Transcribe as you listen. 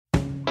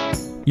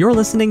You're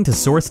listening to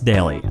Source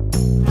Daily.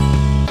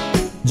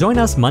 Join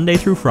us Monday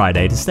through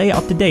Friday to stay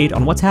up to date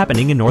on what's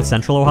happening in North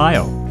Central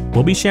Ohio.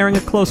 We'll be sharing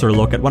a closer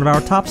look at one of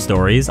our top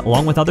stories,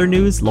 along with other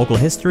news, local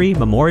history,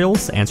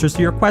 memorials, answers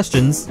to your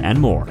questions, and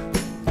more.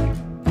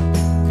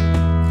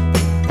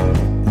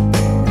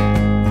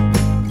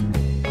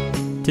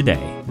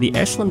 Today, the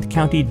Ashland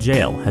County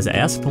Jail has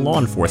asked law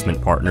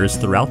enforcement partners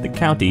throughout the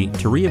county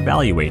to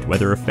reevaluate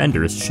whether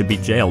offenders should be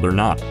jailed or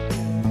not.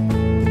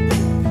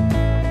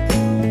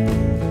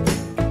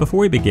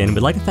 Before we begin,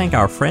 we'd like to thank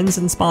our friends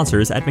and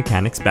sponsors at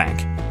Mechanics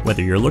Bank.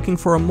 Whether you're looking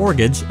for a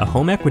mortgage, a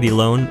home equity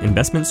loan,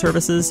 investment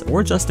services,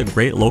 or just a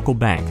great local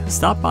bank,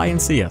 stop by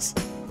and see us.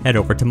 Head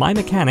over to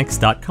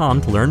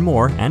mymechanics.com to learn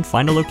more and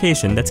find a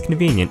location that's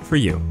convenient for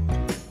you.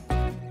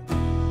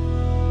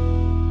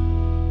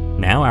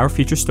 Now our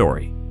feature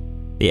story.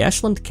 The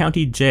Ashland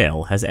County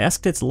Jail has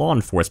asked its law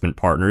enforcement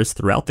partners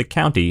throughout the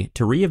county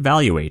to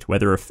reevaluate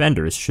whether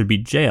offenders should be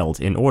jailed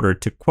in order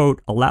to,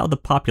 quote, allow the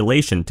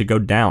population to go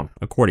down,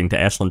 according to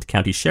Ashland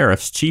County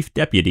Sheriff's Chief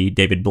Deputy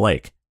David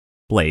Blake.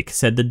 Blake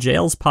said the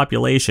jail's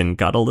population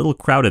got a little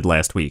crowded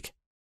last week.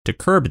 To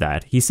curb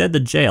that, he said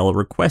the jail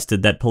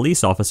requested that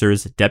police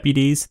officers,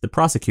 deputies, the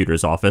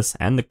prosecutor's office,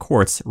 and the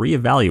courts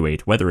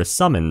reevaluate whether a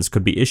summons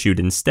could be issued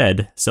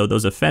instead so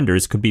those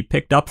offenders could be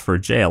picked up for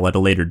jail at a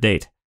later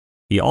date.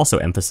 He also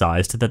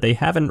emphasized that they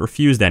haven't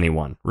refused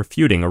anyone,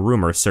 refuting a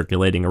rumor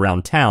circulating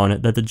around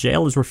town that the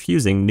jail is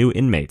refusing new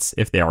inmates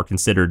if they are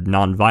considered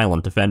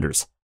nonviolent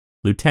offenders.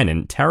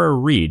 Lieutenant Tara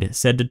Reed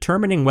said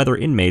determining whether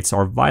inmates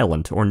are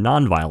violent or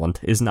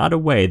nonviolent is not a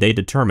way they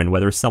determine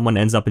whether someone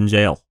ends up in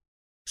jail.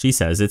 She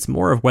says it's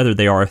more of whether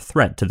they are a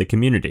threat to the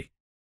community.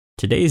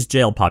 Today's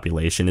jail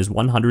population is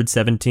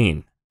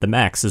 117. The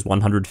max is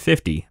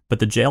 150, but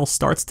the jail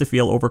starts to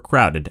feel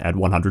overcrowded at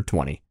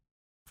 120.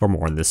 For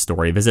more on this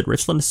story, visit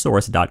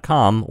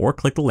richlandsource.com or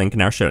click the link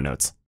in our show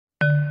notes.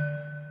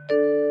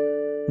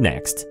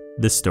 Next,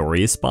 this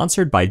story is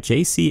sponsored by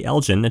J.C.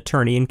 Elgin,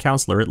 attorney and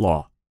counselor at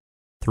law.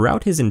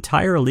 Throughout his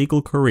entire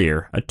legal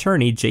career,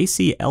 attorney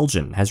J.C.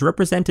 Elgin has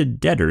represented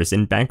debtors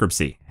in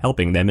bankruptcy,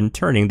 helping them in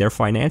turning their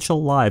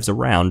financial lives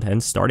around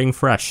and starting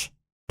fresh.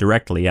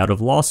 Directly out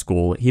of law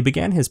school, he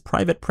began his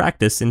private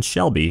practice in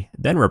Shelby,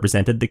 then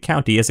represented the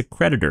county as a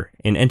creditor,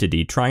 an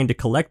entity trying to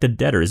collect a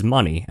debtor's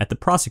money at the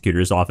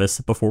prosecutor's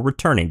office before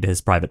returning to his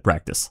private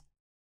practice.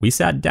 We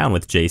sat down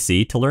with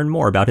JC to learn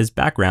more about his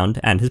background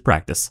and his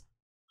practice.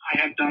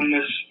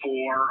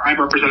 I've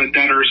represented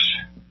debtors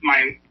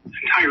my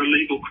entire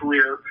legal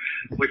career,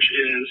 which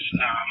is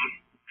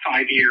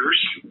 5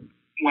 years.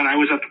 When I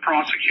was at the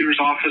prosecutor's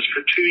office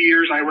for 2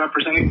 years, I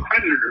represented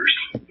creditors,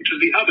 which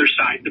is the other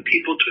side, the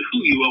people to who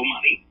you owe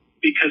money.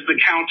 Because the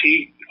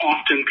county,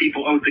 often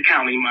people owed the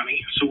county money,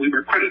 so we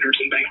were creditors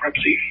in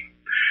bankruptcy.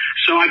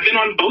 So I've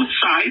been on both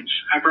sides.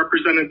 I've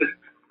represented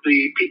the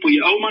people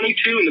you owe money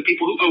to and the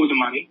people who owe the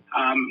money.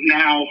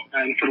 Now,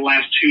 and for the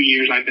last 2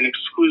 years, I've been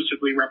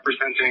exclusively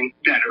representing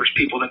debtors,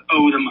 people that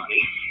owe the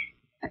money.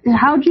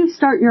 How'd you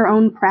start your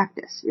own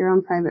practice, your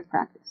own private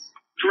practice?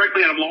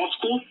 Directly out of law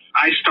school.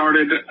 I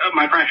started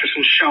my practice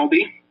in Shelby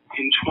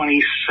in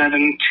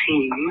 2017.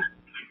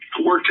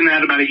 I worked in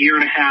that about a year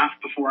and a half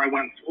before I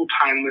went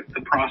full-time with the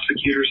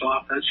prosecutor's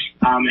office.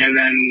 And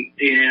then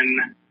in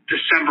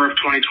December of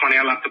 2020,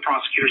 I left the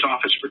prosecutor's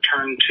office,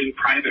 returned to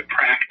private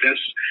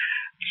practice.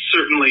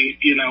 Certainly,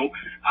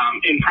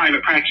 in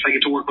private practice, I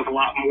get to work with a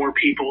lot more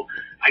people.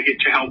 I get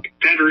to help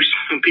debtors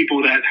and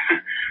people that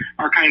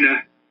are kind of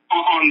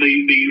on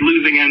the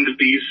losing end of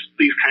these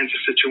kinds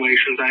of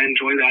situations. I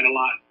enjoy that a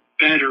lot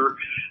better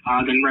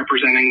than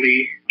representing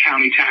the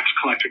county tax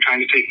collector trying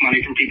to take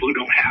money from people who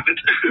don't have it.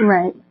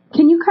 Right.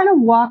 Can you kind of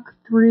walk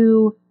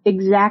through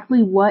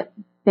exactly what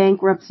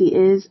bankruptcy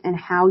is and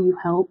how you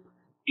help?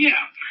 Yeah.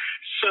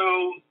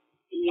 So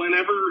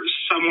whenever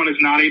someone is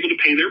not able to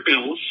pay their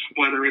bills,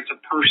 whether it's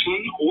a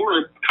person or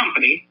a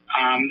company,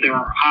 there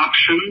are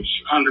options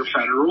under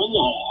federal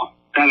law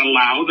that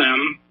allow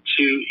them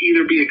to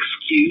either be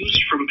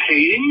excused from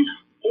paying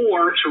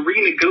or to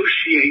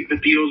renegotiate the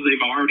deals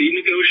they've already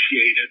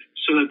negotiated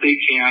so that they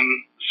can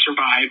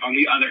survive on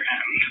the other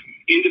end.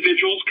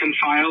 Individuals can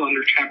file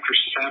under Chapter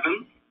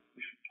 7,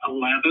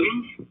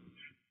 11,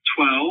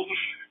 12,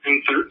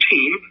 and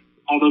 13,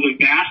 although the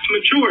vast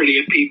majority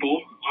of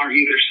people are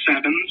either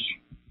 7s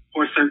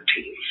or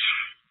 13s.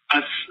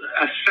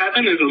 A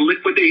 7 is a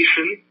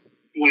liquidation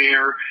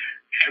where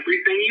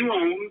everything you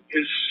own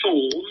is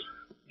sold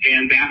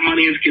and that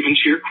money is given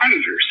to your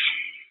creditors.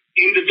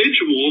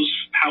 Individuals,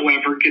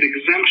 however, get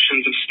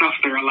exemptions of stuff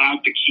they're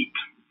allowed to keep.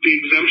 The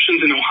exemptions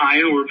in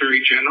Ohio are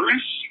very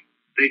generous.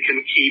 They can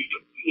keep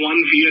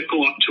one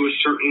vehicle up to a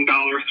certain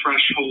dollar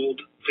threshold.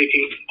 They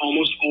can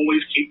almost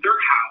always keep their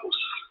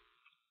house.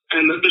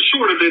 And the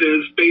short of it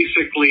is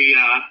basically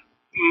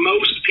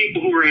most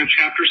people who are in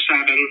Chapter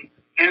 7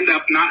 end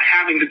up not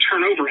having to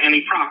turn over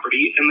any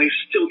property, and they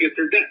still get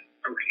their debt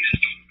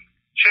erased.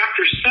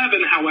 Chapter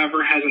 7, however,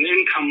 has an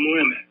income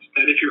limit,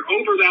 that if you're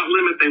over that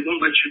limit, they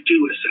won't let you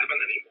do a 7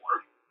 anymore.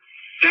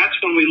 That's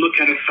when we look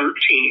at a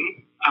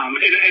 13.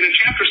 In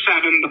Chapter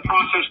 7, the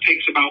process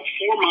takes about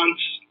 4 months.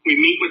 We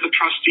meet with the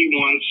trustee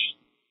once,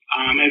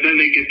 and then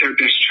they get their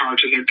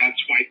discharge and their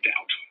debt's wiped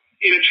out.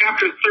 In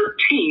Chapter 13,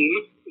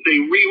 they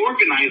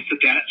reorganize the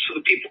debt so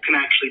that people can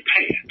actually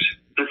pay it.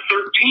 The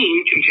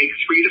 13 can take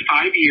 3 to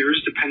 5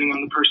 years, depending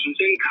on the person's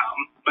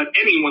income, but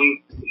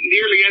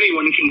nearly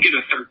anyone can get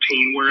a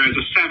 13, whereas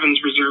a 7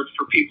 is reserved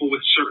for people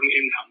with certain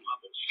income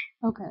levels.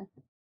 Okay.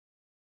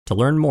 To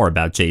learn more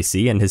about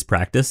JC and his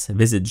practice,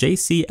 visit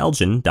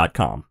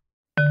jcelgin.com.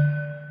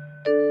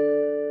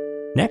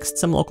 Next,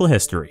 some local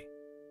history.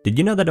 Did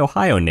you know that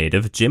Ohio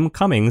native Jim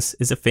Cummings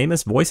is a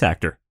famous voice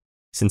actor?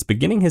 Since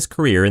beginning his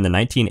career in the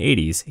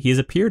 1980s, he has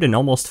appeared in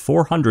almost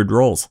 400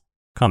 roles.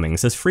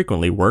 Cummings has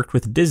frequently worked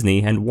with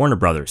Disney and Warner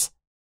Brothers.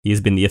 He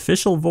has been the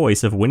official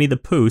voice of Winnie the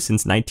Pooh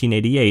since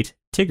 1988,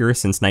 Tigger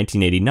since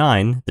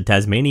 1989, the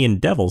Tasmanian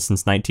Devil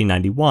since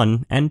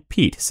 1991, and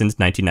Pete since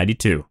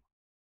 1992.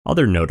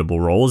 Other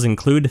notable roles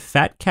include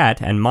Fat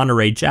Cat and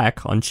Monterey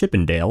Jack on Chip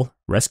 'n Dale,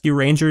 Rescue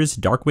Rangers,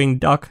 Darkwing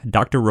Duck,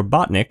 Dr.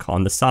 Robotnik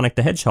on the Sonic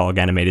the Hedgehog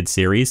animated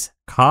series,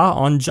 Kaa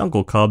on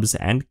Jungle Cubs,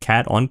 and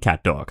Cat on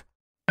CatDog.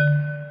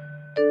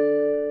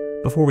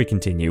 Before we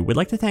continue, we'd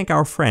like to thank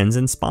our friends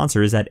and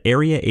sponsors at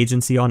Area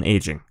Agency on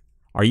Aging.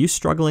 Are you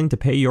struggling to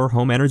pay your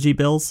home energy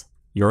bills?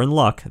 You're in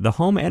luck. The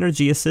Home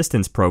Energy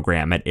Assistance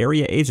Program at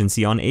Area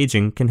Agency on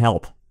Aging can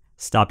help.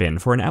 Stop in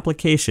for an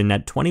application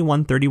at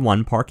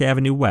 2131 Park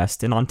Avenue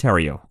West in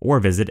Ontario, or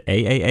visit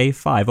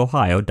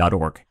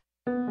aaa5ohio.org.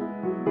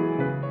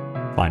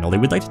 Finally,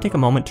 we'd like to take a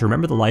moment to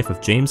remember the life of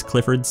James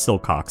Clifford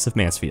Silcox of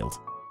Mansfield.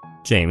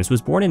 James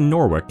was born in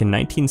Norwalk in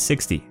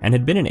 1960 and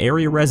had been an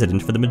area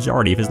resident for the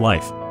majority of his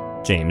life.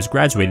 James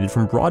graduated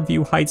from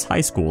Broadview Heights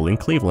High School in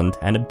Cleveland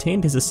and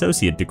obtained his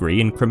associate degree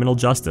in criminal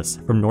justice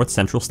from North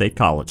Central State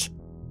College.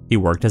 He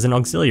worked as an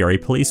auxiliary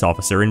police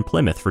officer in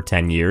Plymouth for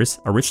 10 years,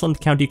 a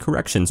Richland County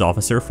Corrections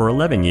officer for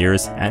 11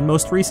 years, and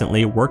most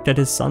recently worked at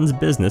his son's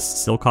business,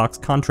 Silcox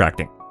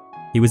Contracting.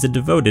 He was a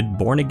devoted,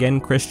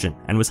 born-again Christian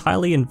and was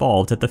highly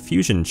involved at the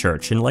Fusion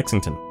Church in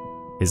Lexington.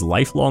 His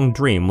lifelong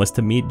dream was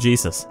to meet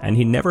Jesus, and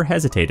he never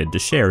hesitated to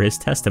share his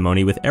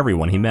testimony with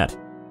everyone he met.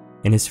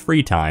 In his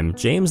free time,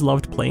 James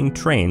loved playing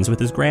trains with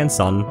his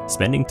grandson,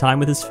 spending time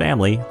with his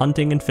family,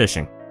 hunting and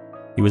fishing.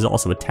 He was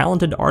also a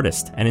talented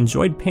artist and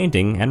enjoyed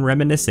painting and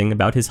reminiscing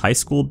about his high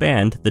school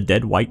band, the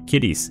Dead White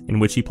Kitties, in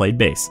which he played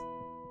bass.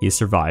 He is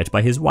survived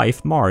by his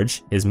wife,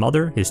 Marge, his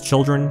mother, his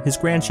children, his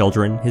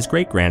grandchildren, his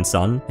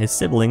great-grandson, his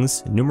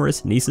siblings,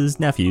 numerous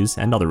nieces, nephews,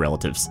 and other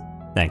relatives.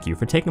 Thank you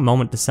for taking a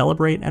moment to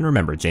celebrate and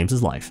remember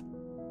James's life.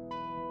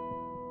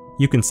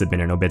 You can submit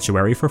an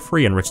obituary for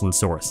free on Richland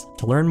Source.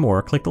 To learn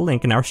more, click the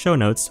link in our show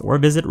notes or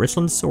visit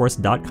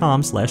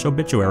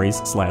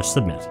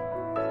richlandsource.com/obituaries/submit.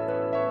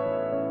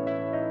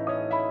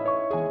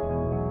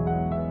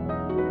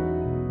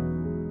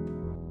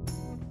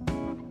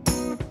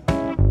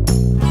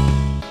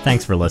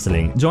 Thanks for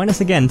listening. Join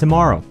us again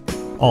tomorrow.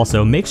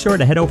 Also, make sure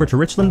to head over to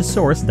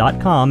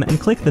richlandsource.com and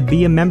click the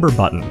Be a Member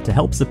button to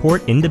help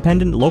support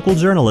independent local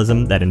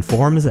journalism that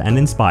informs and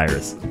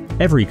inspires.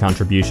 Every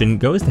contribution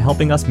goes to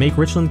helping us make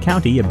Richland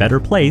County a better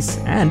place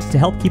and to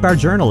help keep our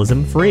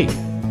journalism free.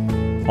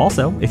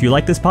 Also, if you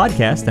like this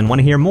podcast and want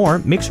to hear more,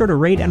 make sure to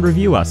rate and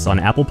review us on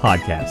Apple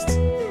Podcasts.